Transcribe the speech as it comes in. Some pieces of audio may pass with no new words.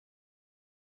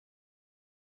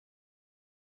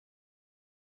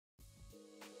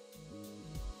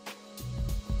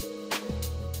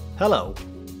Hello,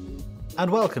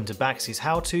 and welcome to Baxi's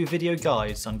how-to video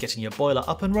guides on getting your boiler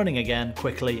up and running again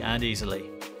quickly and easily.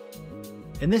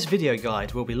 In this video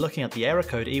guide we'll be looking at the error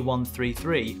code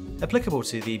E133 applicable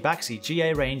to the Baxi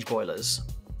GA range boilers,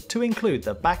 to include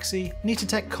the Baxi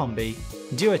Neatatech Combi,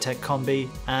 Duotech Combi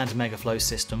and Megaflow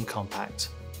System Compact.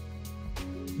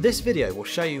 This video will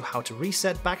show you how to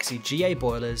reset Baxi GA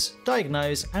boilers,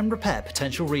 diagnose and repair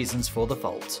potential reasons for the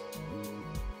fault.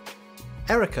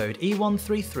 Error code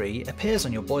E133 appears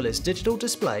on your boiler's digital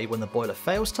display when the boiler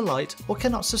fails to light or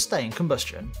cannot sustain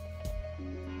combustion.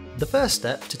 The first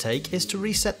step to take is to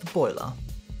reset the boiler.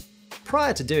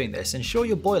 Prior to doing this, ensure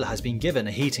your boiler has been given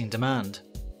a heating demand.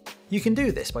 You can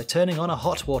do this by turning on a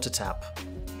hot water tap.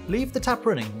 Leave the tap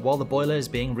running while the boiler is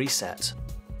being reset.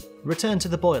 Return to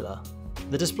the boiler.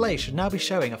 The display should now be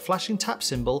showing a flashing tap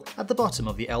symbol at the bottom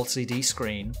of the LCD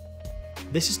screen.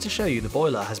 This is to show you the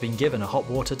boiler has been given a hot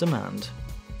water demand.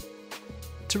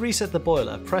 To reset the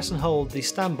boiler, press and hold the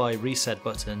standby reset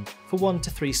button for 1 to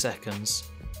 3 seconds.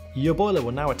 Your boiler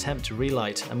will now attempt to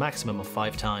relight a maximum of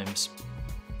 5 times.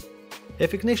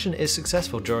 If ignition is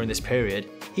successful during this period,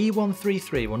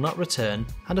 E133 will not return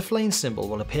and a flame symbol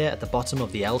will appear at the bottom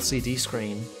of the LCD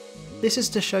screen. This is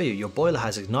to show you your boiler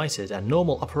has ignited and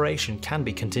normal operation can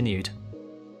be continued.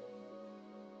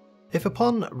 If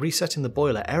upon resetting the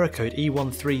boiler error code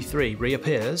E133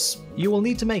 reappears, you will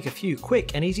need to make a few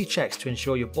quick and easy checks to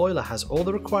ensure your boiler has all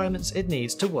the requirements it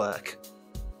needs to work.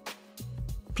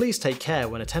 Please take care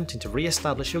when attempting to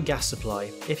re-establish your gas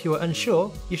supply. If you are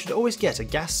unsure, you should always get a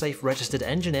gas-safe registered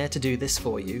engineer to do this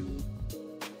for you.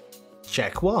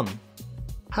 Check 1.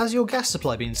 Has your gas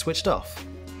supply been switched off?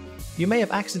 You may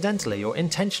have accidentally or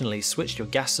intentionally switched your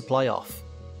gas supply off.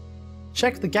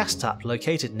 Check the gas tap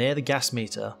located near the gas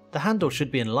meter. The handle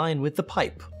should be in line with the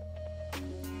pipe.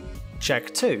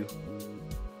 Check 2.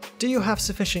 Do you have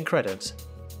sufficient credit?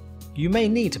 You may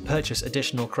need to purchase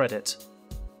additional credit.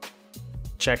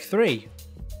 Check 3.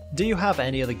 Do you have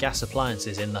any other gas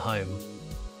appliances in the home?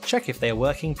 Check if they are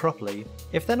working properly.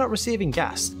 If they're not receiving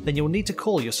gas, then you'll need to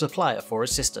call your supplier for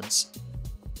assistance.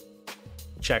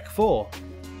 Check 4.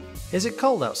 Is it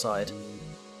cold outside?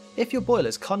 If your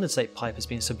boiler's condensate pipe has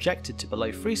been subjected to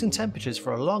below freezing temperatures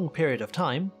for a long period of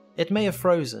time, it may have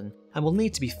frozen and will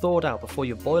need to be thawed out before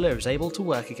your boiler is able to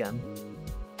work again.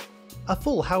 A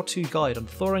full how-to guide on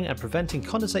thawing and preventing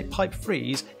condensate pipe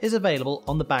freeze is available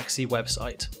on the Baxi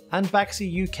website and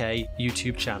Baxi UK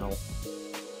YouTube channel.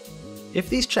 If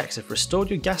these checks have restored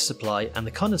your gas supply and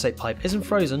the condensate pipe isn't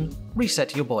frozen,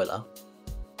 reset your boiler.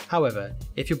 However,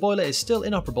 if your boiler is still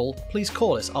inoperable, please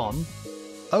call us on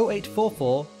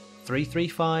 0844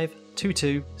 335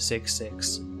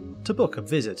 2266 to book a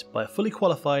visit by a fully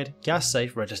qualified,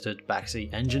 gas-safe registered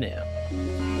Baxi engineer.